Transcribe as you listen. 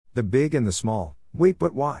The big and the small. Wait,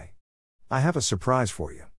 but why? I have a surprise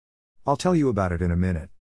for you. I'll tell you about it in a minute.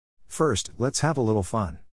 First, let's have a little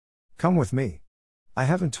fun. Come with me. I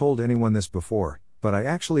haven't told anyone this before, but I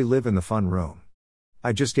actually live in the fun room.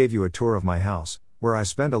 I just gave you a tour of my house, where I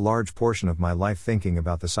spend a large portion of my life thinking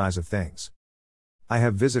about the size of things. I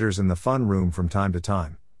have visitors in the fun room from time to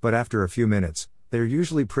time, but after a few minutes, they're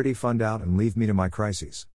usually pretty funned out and leave me to my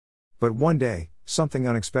crises. But one day, something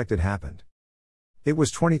unexpected happened. It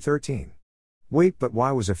was 2013. Wait, but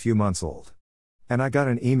why was a few months old? And I got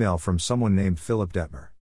an email from someone named Philip Detmer.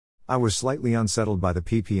 I was slightly unsettled by the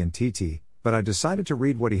PP&TT, but I decided to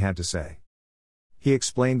read what he had to say. He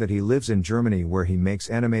explained that he lives in Germany where he makes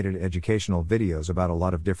animated educational videos about a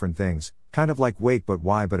lot of different things, kind of like Wait But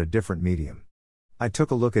Why but a different medium. I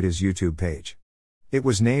took a look at his YouTube page. It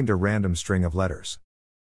was named a random string of letters.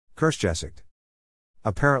 Kurzgesagt.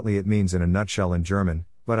 Apparently it means in a nutshell in German,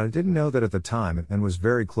 but I didn't know that at the time and was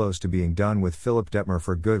very close to being done with Philip Detmer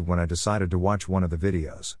for good when I decided to watch one of the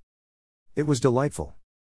videos. It was delightful.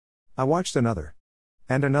 I watched another.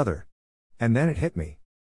 And another. And then it hit me.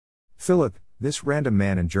 Philip, this random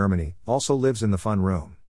man in Germany, also lives in the fun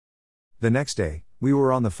room. The next day, we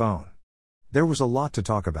were on the phone. There was a lot to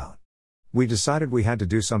talk about. We decided we had to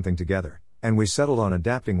do something together, and we settled on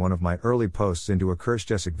adapting one of my early posts into a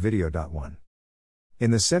Kurzgesagt video.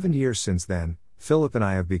 In the 7 years since then, Philip and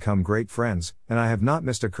I have become great friends, and I have not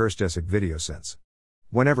missed a Kurzgesagt video since.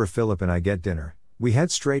 Whenever Philip and I get dinner, we head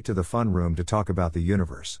straight to the fun room to talk about the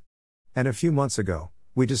universe. And a few months ago,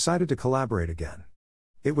 we decided to collaborate again.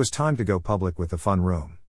 It was time to go public with the fun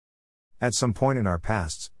room. At some point in our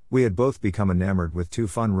pasts, we had both become enamored with two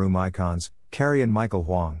fun room icons, Carrie and Michael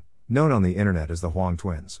Huang, known on the internet as the Huang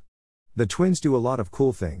twins. The twins do a lot of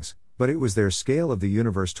cool things, but it was their scale of the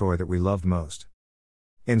universe toy that we loved most.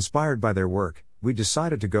 Inspired by their work, we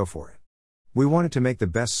decided to go for it. We wanted to make the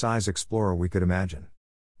best size explorer we could imagine.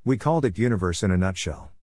 We called it Universe in a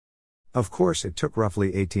Nutshell. Of course, it took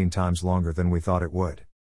roughly 18 times longer than we thought it would.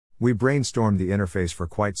 We brainstormed the interface for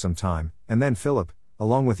quite some time, and then Philip,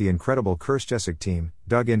 along with the incredible Kurzgesagt team,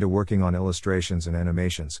 dug into working on illustrations and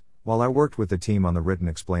animations, while I worked with the team on the written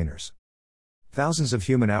explainers. Thousands of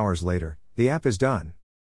human hours later, the app is done.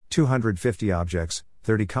 250 objects,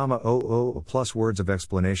 30,000 plus words of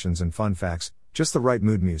explanations and fun facts, just the right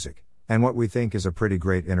mood music, and what we think is a pretty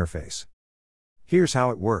great interface. Here's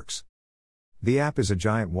how it works. The app is a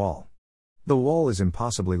giant wall. The wall is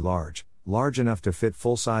impossibly large enough to fit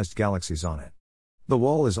full-sized galaxies on it. The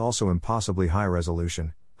wall is also impossibly high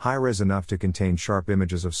resolution, high-res enough to contain sharp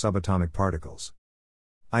images of subatomic particles.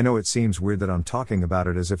 I know it seems weird that I'm talking about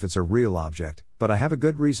it as if it's a real object, but I have a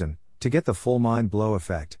good reason. To get the full mind-blow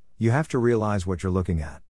effect, you have to realize what you're looking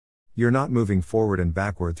at. You're not moving forward and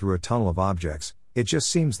backward through a tunnel of objects, it just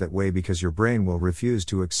seems that way because your brain will refuse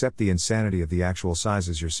to accept the insanity of the actual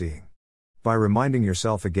sizes you're seeing. By reminding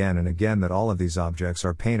yourself again and again that all of these objects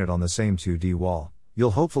are painted on the same 2D wall,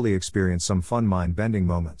 you'll hopefully experience some fun mind-bending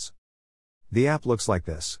moments. The app looks like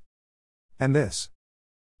this. And this.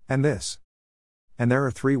 And this. And there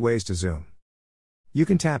are 3 ways to zoom. You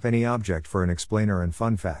can tap any object for an explainer and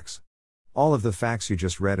fun facts. All of the facts you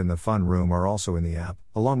just read in the fun room are also in the app,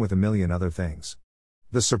 along with a million other things.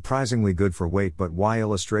 The surprisingly good for Wait But Why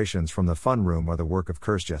illustrations from the fun room are the work of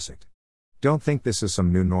Kurzgesagt. Don't think this is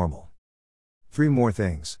some new normal. 3 more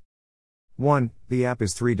things. 1. The app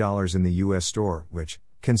is $3 in the US store, which,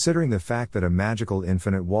 considering the fact that a magical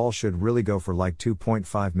infinite wall should really go for like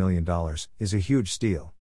 $2.5 million, is a huge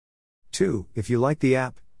steal. 2. If you like the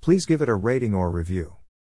app, please give it a rating or review.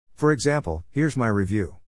 For example, here's my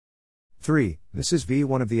review. 3. This is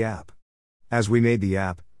V1 of the app. As we made the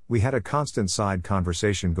app, we had a constant side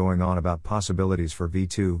conversation going on about possibilities for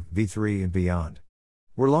V2, V3 and beyond.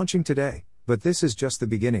 We're launching today, but this is just the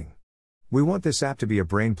beginning. We want this app to be a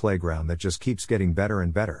brain playground that just keeps getting better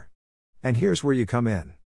and better. And here's where you come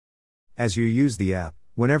in. As you use the app,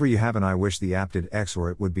 whenever you have an I wish the app did X or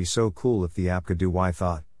it would be so cool if the app could do Y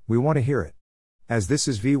thought, we want to hear it. As this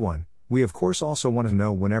is V1, we of course also want to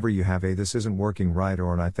know whenever you have a this isn't working right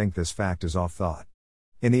or an I think this fact is off thought.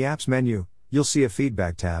 In the app's menu, you'll see a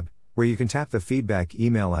feedback tab, where you can tap the feedback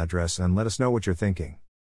email address and let us know what you're thinking.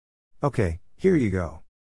 Okay, here you go.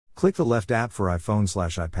 Click the left app for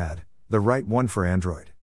iPhone/iPad, the right one for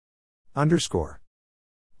Android.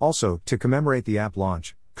 Also, to commemorate the app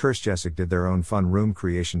launch, Kurzgesagt did their own fun room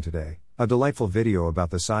creation today, a delightful video about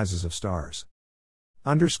the sizes of stars.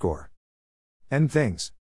 And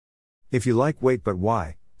things. If you like Wait But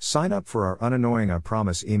Why, sign up for our unannoying I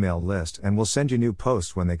Promise email list and we'll send you new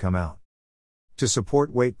posts when they come out. To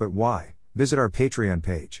support Wait But Why, visit our Patreon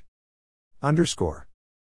page.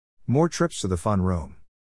 More trips to the fun room.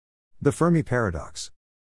 The Fermi Paradox.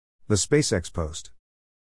 The SpaceX Post.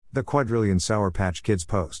 The Quadrillion Sour Patch Kids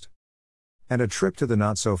Post. And a trip to the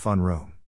not-so-fun room.